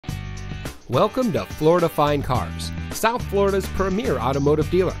Welcome to Florida Fine Cars, South Florida's premier automotive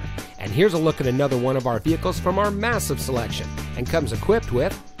dealer. And here's a look at another one of our vehicles from our massive selection, and comes equipped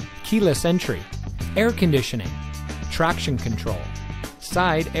with keyless entry, air conditioning, traction control,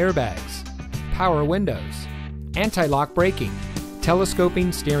 side airbags, power windows, anti-lock braking,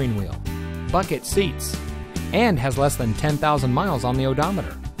 telescoping steering wheel, bucket seats, and has less than 10,000 miles on the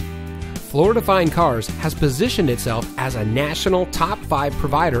odometer. Florida Fine Cars has positioned itself as a national top 5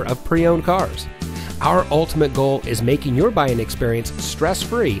 provider of pre-owned cars. Our ultimate goal is making your buying experience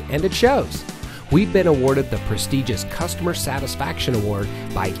stress-free, and it shows. We've been awarded the prestigious Customer Satisfaction Award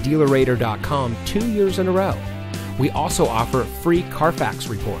by DealerRater.com 2 years in a row. We also offer free Carfax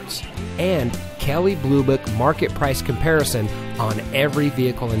reports and Kelley Blue Book market price comparison on every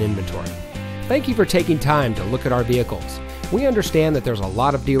vehicle in inventory. Thank you for taking time to look at our vehicles. We understand that there's a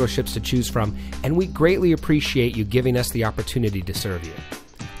lot of dealerships to choose from, and we greatly appreciate you giving us the opportunity to serve you.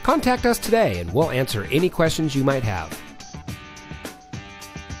 Contact us today and we'll answer any questions you might have.